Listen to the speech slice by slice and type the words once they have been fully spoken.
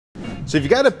So if you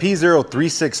got a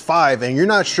P0365 and you're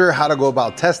not sure how to go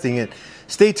about testing it,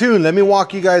 stay tuned. Let me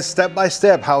walk you guys step by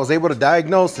step how I was able to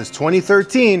diagnose this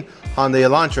 2013 Hyundai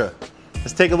Elantra.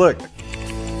 Let's take a look.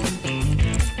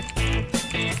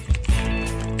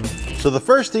 So the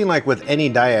first thing, like with any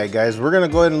diag, guys, we're gonna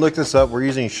go ahead and look this up. We're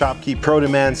using Shopkeep Pro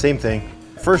Demand, same thing.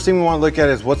 First thing we want to look at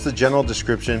is what's the general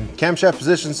description. Camshaft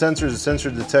position sensor is a sensor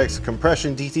that detects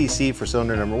compression DTC for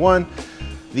cylinder number 1.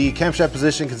 The camshaft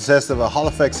position consists of a Hall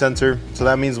effect sensor, so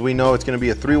that means we know it's going to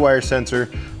be a 3-wire sensor,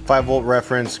 5-volt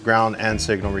reference, ground, and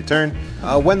signal return.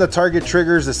 When the target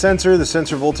triggers the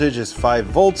sensor voltage is 5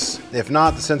 volts. If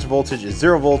not, the sensor voltage is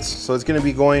 0 volts, so it's going to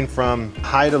be going from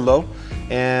high to low.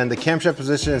 And the camshaft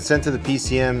position is sent to the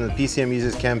PCM. The PCM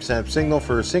uses camshaft signal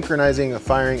for synchronizing the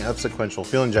firing of sequential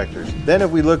fuel injectors. Then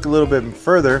if we look a little bit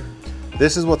further,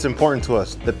 this is what's important to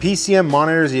us. The PCM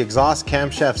monitors the exhaust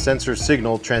camshaft sensor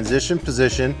signal transition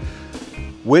position,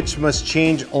 which must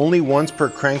change only once per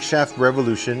crankshaft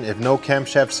revolution. If no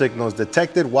camshaft signal is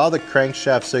detected while the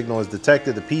crankshaft signal is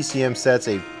detected, the PCM sets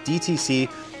a DTC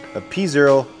of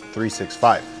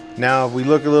P0365. Now, if we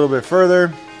look a little bit further,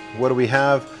 what do we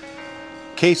have?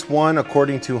 Case 1,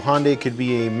 according to Hyundai, could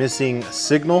be a missing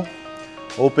signal,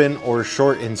 open or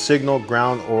short in signal,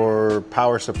 ground or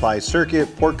power supply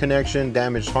circuit, port connection,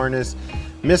 damaged harness,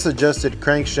 misadjusted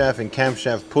crankshaft and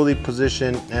camshaft pulley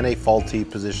position, and a faulty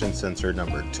position sensor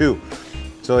number 2.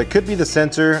 So it could be the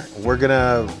sensor. We're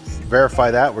gonna verify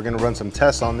that. We're gonna run some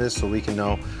tests on this so we can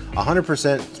know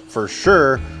 100% for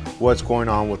sure what's going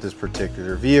on with this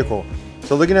particular vehicle.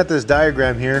 So looking at this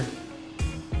diagram here,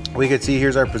 we can see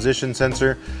here's our position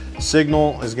sensor.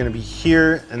 Signal is going to be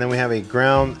here, and then we have a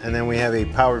ground, and then we have a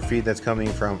power feed that's coming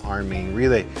from our main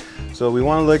relay. So we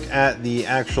want to look at the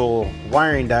actual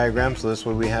wiring diagram, so this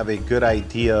way we have a good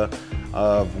idea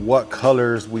of what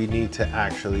colors we need to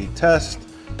actually test.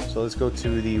 So let's go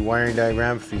to the wiring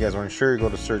diagram. If you guys aren't sure, go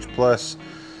to Search Plus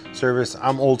Service.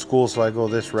 I'm old school, so I go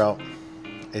this route.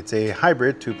 It's a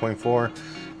hybrid 2.4.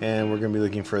 and we're going to be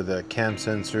looking for the cam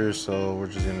sensors, so we're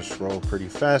just going to scroll pretty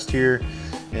fast here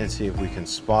and see if we can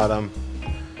spot them.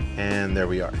 And there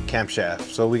we are, camshaft.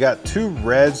 So we got 2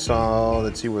 reds, so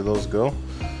let's see where those go.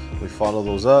 We follow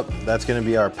those up. That's going to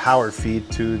be our power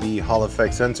feed to the Hall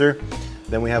effect sensor.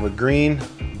 Then we have a green,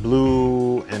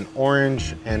 blue, and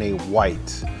orange, and a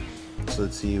white. So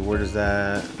let's see, where does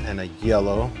that, and a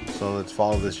yellow. So let's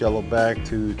follow this yellow back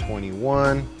to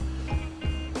 21.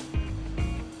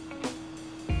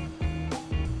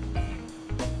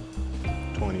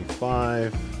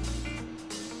 25,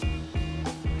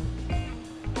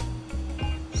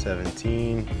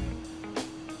 17,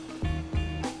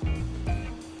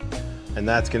 and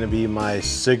that's going to be my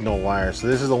signal wire. So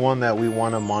this is the one that we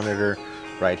want to monitor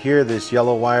right here, this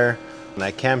yellow wire, and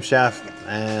that camshaft,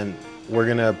 and we're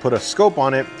going to put a scope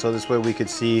on it so this way we could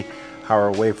see how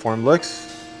our waveform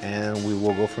looks, and we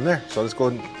will go from there. So let's go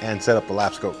and set up the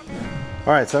lap scope.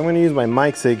 All right, so I'm going to use my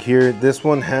mic sig here. This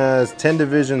one has 10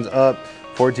 divisions up,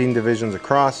 14 divisions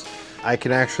across. I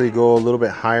can actually go a little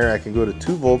bit higher. I can go to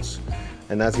 2 volts,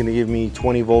 and that's going to give me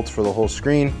 20 volts for the whole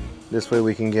screen. This way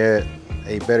we can get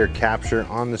a better capture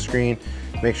on the screen.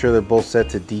 Make sure they're both set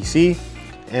to DC.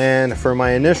 And for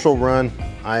my initial run,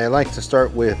 I like to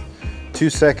start with 2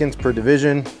 seconds per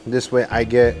division. This way I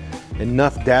get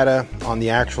enough data on the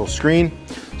actual screen,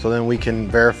 so then we can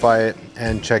verify it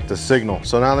and check the signal.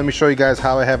 So now let me show you guys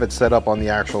how I have it set up on the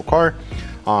actual car,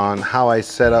 on how I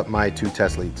set up my 2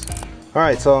 test leads. All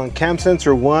right, so on cam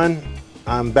sensor 1,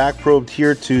 I'm back probed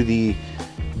here to the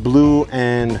blue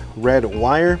and red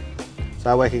wire, so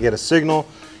that way I can get a signal.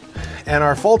 And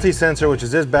our faulty sensor, which is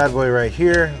this bad boy right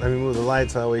here, let me move the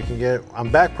lights so that way you can get,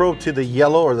 I'm back probed to the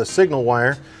yellow or the signal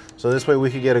wire, so this way we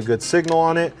could get a good signal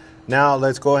on it. Now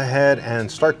let's go ahead and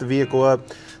start the vehicle up.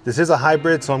 This is a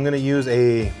hybrid, so I'm going to use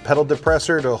a pedal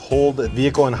depressor to hold the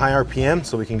vehicle in high RPM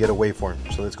so we can get a waveform.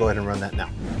 So let's go ahead and run that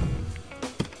now.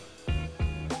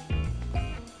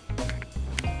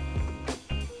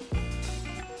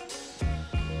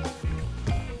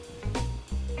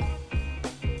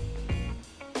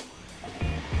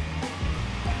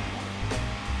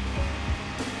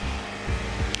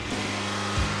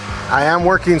 I am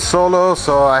working solo,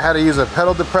 so I had to use a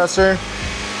pedal depressor.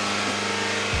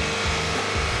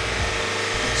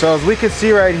 So as we can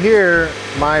see right here,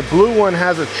 my blue one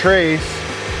has a trace.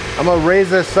 I'm gonna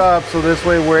raise this up so this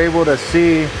way we're able to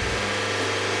see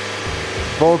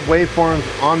both waveforms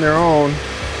on their own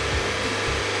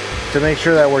to make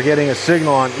sure that we're getting a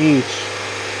signal on each.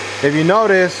 If you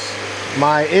notice,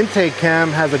 my intake cam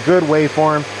has a good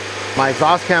waveform. My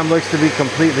exhaust cam looks to be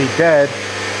completely dead.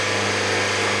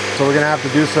 So we're gonna have to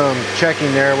do some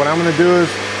checking there. What I'm gonna do is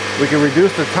we can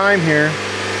reduce the time here.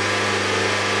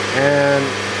 And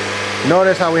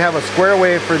notice how we have a square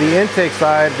wave for the intake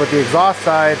side, but the exhaust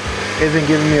side isn't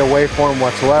giving me a waveform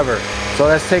whatsoever. So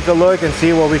let's take a look and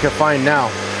see what we can find now.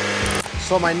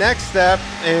 So my next step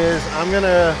is I'm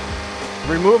gonna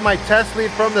remove my test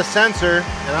lead from the sensor,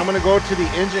 and I'm gonna go to the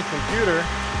engine computer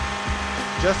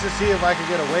just to see if I can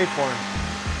get a waveform.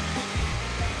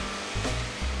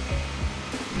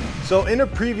 So in a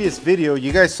previous video,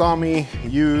 you guys saw me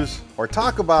use or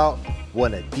talk about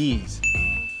one of these.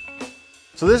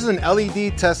 So this is an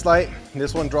LED test light.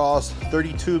 This one draws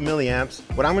 32 milliamps.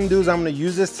 What I'm gonna do is I'm gonna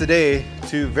use this today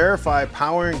to verify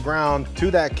power and ground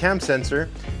to that cam sensor.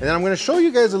 And then I'm gonna show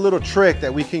you guys a little trick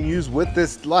that we can use with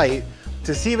this light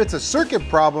to see if it's a circuit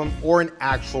problem or an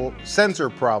actual sensor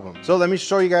problem. So let me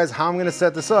show you guys how I'm gonna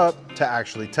set this up to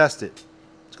actually test it.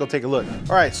 Let's go take a look.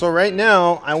 All right, so right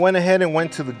now I went ahead and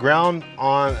went to the ground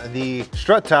on the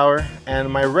strut tower, and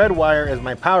my red wire is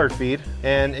my power feed.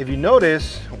 And if you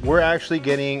notice, we're actually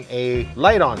getting a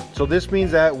light on. So this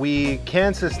means that we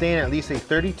can sustain at least a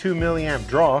 32 milliamp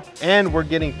draw, and we're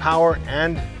getting power,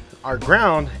 and our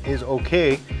ground is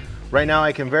okay. Right now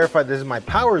I can verify this is my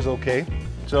power is okay.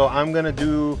 So I'm gonna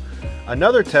do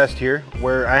another test here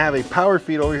where I have a power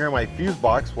feed over here in my fuse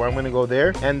box where I'm gonna go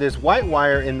there, and this white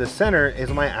wire in the center is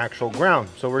my actual ground.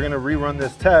 So we're gonna rerun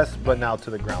this test, but now to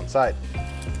the ground side.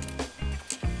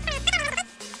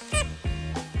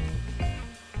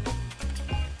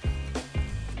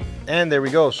 And there we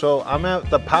go. So I'm at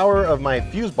the power of my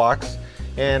fuse box,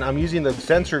 and I'm using the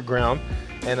sensor ground,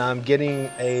 and I'm getting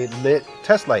a lit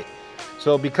test light.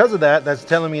 So because of that, that's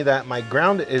telling me that my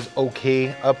ground is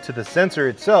okay up to the sensor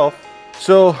itself.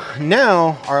 So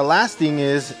now our last thing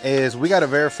is we got to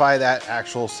verify that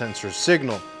actual sensor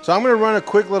signal. So I'm going to run a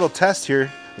quick little test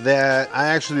here that I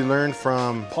actually learned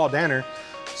from Paul Danner,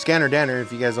 Scanner Danner,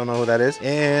 if you guys don't know who that is.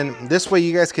 And this way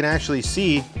you guys can actually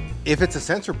see if it's a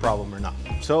sensor problem or not.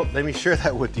 So let me share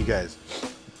that with you guys.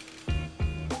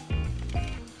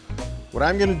 What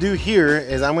I'm gonna do here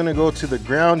is I'm gonna go to the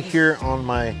ground here on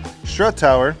my strut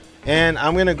tower, and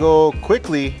I'm gonna go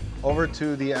quickly over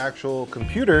to the actual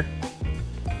computer.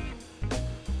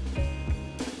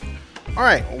 All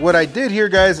right, what I did here,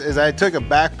 guys, is I took a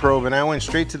back probe and I went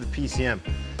straight to the PCM.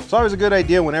 It's always a good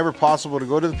idea whenever possible to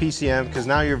go to the PCM, because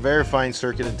now you're verifying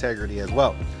circuit integrity as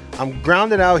well. I'm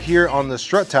grounded out here on the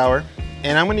strut tower,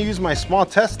 and I'm gonna use my small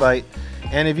test light.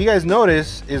 And if you guys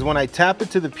notice, is when I tap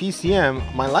it to the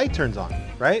PCM, my light turns on,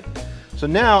 right? So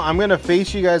now I'm gonna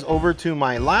face you guys over to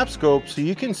my lap scope so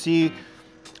you can see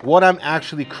what I'm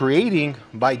actually creating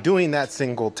by doing that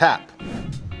single tap.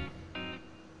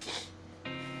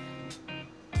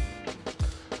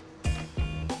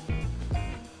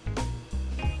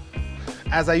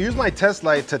 As I use my test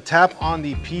light to tap on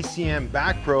the PCM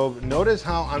back probe, notice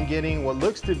how I'm getting what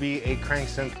looks to be a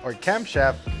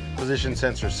camshaft position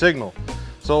sensor signal.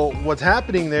 So what's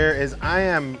happening there is I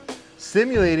am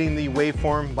simulating the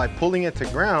waveform by pulling it to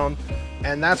ground,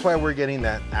 and that's why we're getting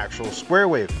that actual square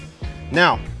wave.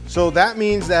 Now, so that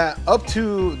means that up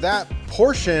to that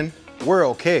portion, we're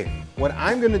okay. What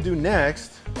I'm gonna do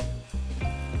next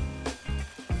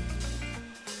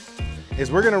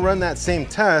is we're gonna run that same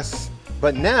test,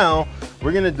 but now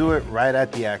we're gonna do it right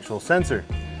at the actual sensor.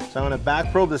 So I'm gonna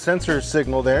back probe the sensor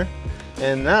signal there,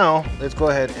 and now let's go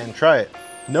ahead and try it.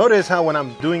 Notice how when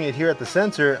I'm doing it here at the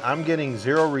sensor, I'm getting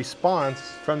zero response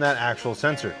from that actual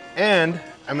sensor. And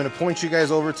I'm gonna point you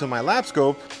guys over to my lap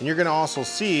scope, and you're gonna also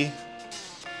see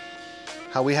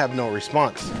how we have no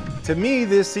response. To me,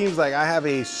 this seems like I have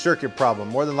a circuit problem.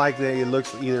 More than likely, it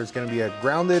looks either it's gonna be a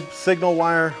grounded signal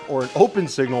wire or an open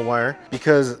signal wire,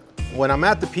 because when I'm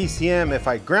at the PCM, if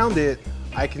I ground it,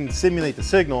 I can simulate the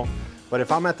signal. But if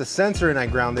I'm at the sensor and I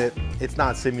ground it, it's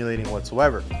not simulating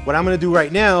whatsoever. What I'm gonna do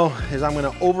right now is I'm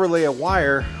gonna overlay a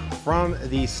wire from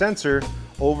the sensor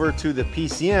over to the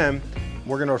PCM.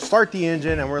 We're gonna start the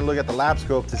engine and we're gonna look at the lap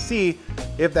scope to see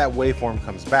if that waveform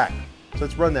comes back. So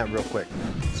let's run that real quick.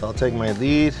 So I'll take my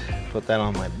lead, put that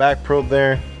on my back probe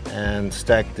there, and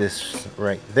stack this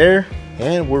right there.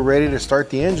 And we're ready to start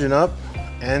the engine up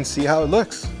and see how it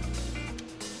looks.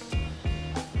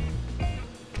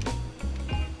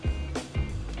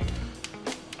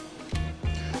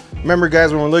 Remember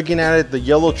guys, when we're looking at it, the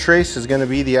yellow trace is gonna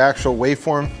be the actual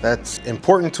waveform that's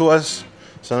important to us.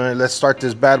 So let's start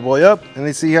this bad boy up and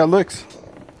let's see how it looks.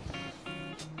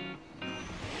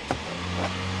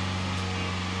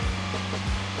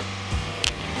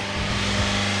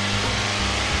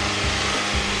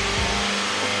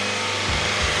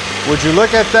 Would you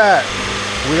look at that?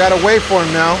 We got a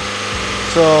waveform now.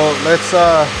 So let's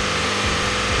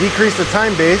decrease the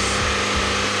time base.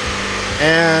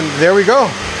 And there we go.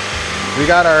 We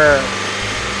got our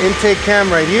intake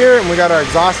cam right here, and we got our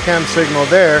exhaust cam signal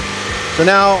there. So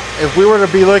now, if we were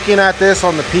to be looking at this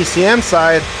on the PCM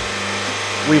side,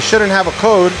 we shouldn't have a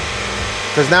code,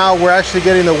 because now we're actually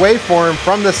getting the waveform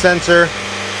from the sensor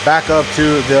back up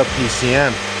to the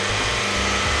PCM.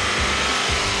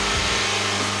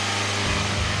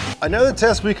 Another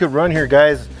test we could run here,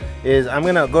 guys, is I'm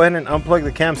gonna go ahead and unplug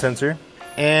the cam sensor.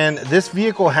 And this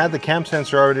vehicle had the cam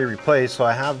sensor already replaced, so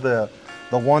I have the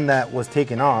one that was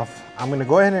taken off. I'm gonna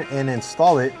go ahead and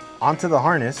install it onto the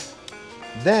harness.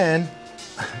 Then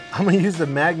I'm gonna use the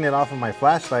magnet off of my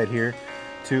flashlight here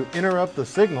to interrupt the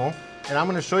signal. And I'm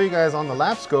gonna show you guys on the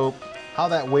lap scope how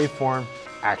that waveform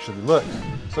actually looks.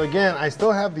 So again, I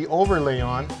still have the overlay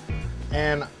on,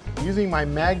 and using my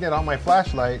magnet on my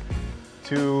flashlight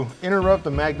to interrupt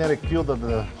the magnetic field of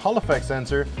the Hall effect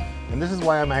sensor, and this is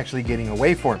why I'm actually getting a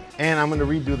waveform. And I'm gonna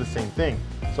redo the same thing.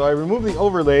 So I removed the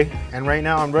overlay, and right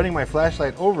now I'm running my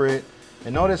flashlight over it,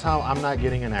 and notice how I'm not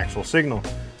getting an actual signal.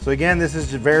 So again, this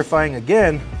is just verifying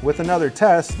again with another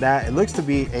test that it looks to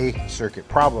be a circuit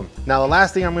problem. Now the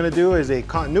last thing I'm gonna do is a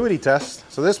continuity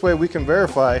test. So this way we can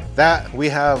verify that we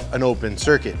have an open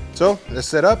circuit. So let's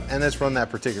set up and let's run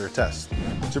that particular test.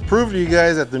 To prove to you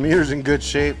guys that the meter's in good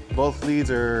shape, both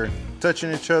leads are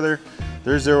touching each other,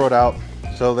 they're zeroed out.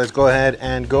 So let's go ahead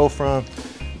and go from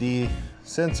the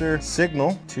sensor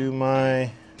signal to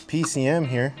my PCM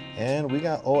here, and we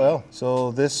got OL.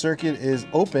 So this circuit is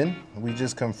open. We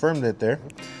just confirmed it there.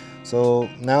 So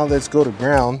now let's go to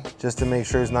ground just to make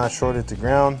sure it's not shorted to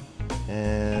ground,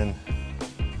 and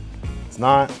it's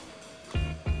not.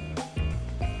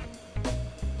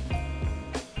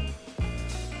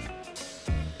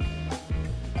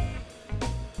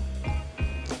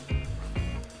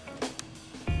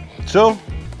 So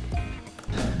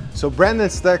Brandon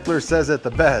Steckler says it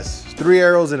the best, 3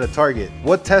 arrows in a target.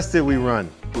 What test did we run?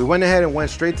 We went ahead and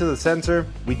went straight to the sensor.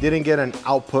 We didn't get an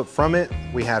output from it.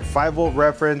 We had 5-volt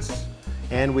reference,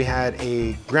 and we had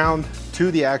a ground to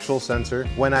the actual sensor.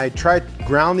 When I tried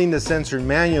grounding the sensor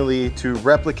manually to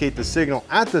replicate the signal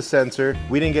at the sensor,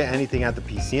 we didn't get anything at the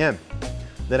PCM.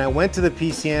 Then I went to the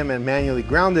PCM and manually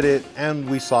grounded it, and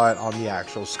we saw it on the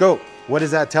actual scope. What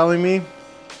is that telling me?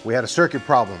 We had a circuit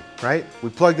problem, right? We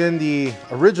plugged in the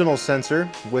original sensor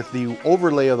with the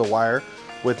overlay of the wire.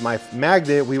 With my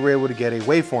magnet, we were able to get a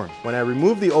waveform. When I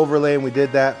removed the overlay and we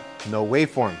did that, no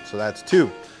waveform, so that's 2.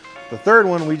 The third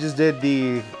one, we just did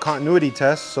the continuity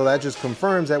test, so that just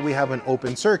confirms that we have an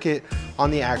open circuit on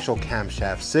the actual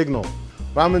camshaft signal.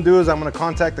 What I'm gonna do is I'm gonna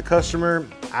contact the customer,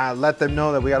 let them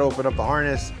know that we gotta open up the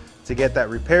harness to get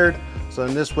that repaired, so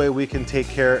in this way we can take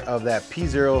care of that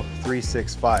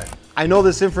P0365. I know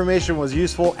this information was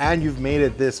useful and you've made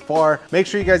it this far. Make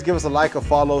sure you guys give us a like, a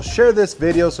follow, share this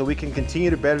video so we can continue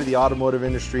to better the automotive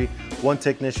industry one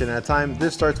technician at a time.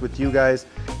 This starts with you guys.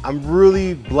 I'm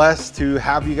really blessed to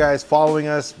have you guys following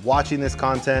us, watching this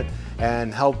content,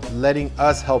 and letting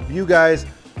us help you guys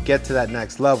get to that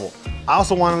next level. I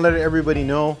also want to let everybody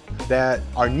know that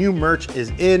our new merch is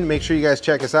in. Make sure you guys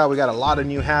check us out. We got a lot of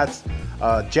new hats,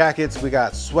 jackets, we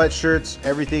got sweatshirts,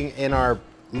 everything in our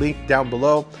link down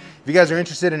below. If you guys are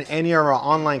interested in any of our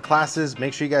online classes,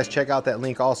 make sure you guys check out that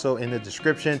link also in the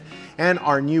description. And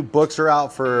our new books are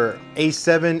out for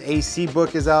A7 AC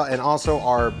book is out, and also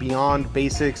our Beyond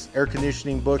Basics air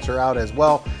conditioning books are out as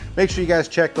well. Make sure you guys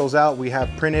check those out. We have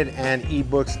printed and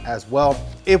ebooks as well.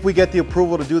 If we get the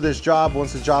approval to do this job,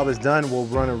 once the job is done, we'll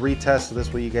run a retest so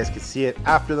this way you guys can see it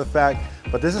after the fact.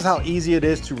 But this is how easy it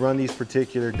is to run these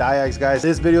particular diags, guys.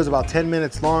 This video is about 10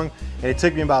 minutes long, and it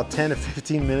took me about 10 to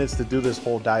 15 minutes to do this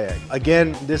whole diag.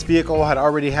 Again, this vehicle had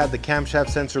already had the camshaft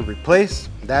sensor replaced.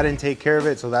 That didn't take care of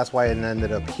it, so that's why it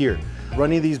ended up here.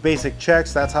 Running these basic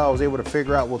checks, that's how I was able to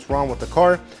figure out what's wrong with the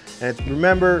car. And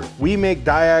remember, we make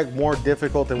diag more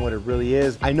difficult than what it really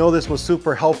is. I know this was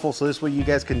super helpful, so this way you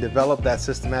guys can develop that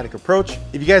systematic approach.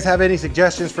 If you guys have any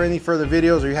suggestions for any further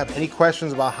videos, or you have any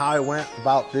questions about how I went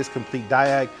about this complete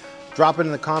diag, drop it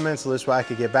in the comments so this way I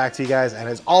could get back to you guys. And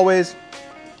as always,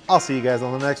 I'll see you guys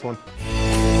on the next one.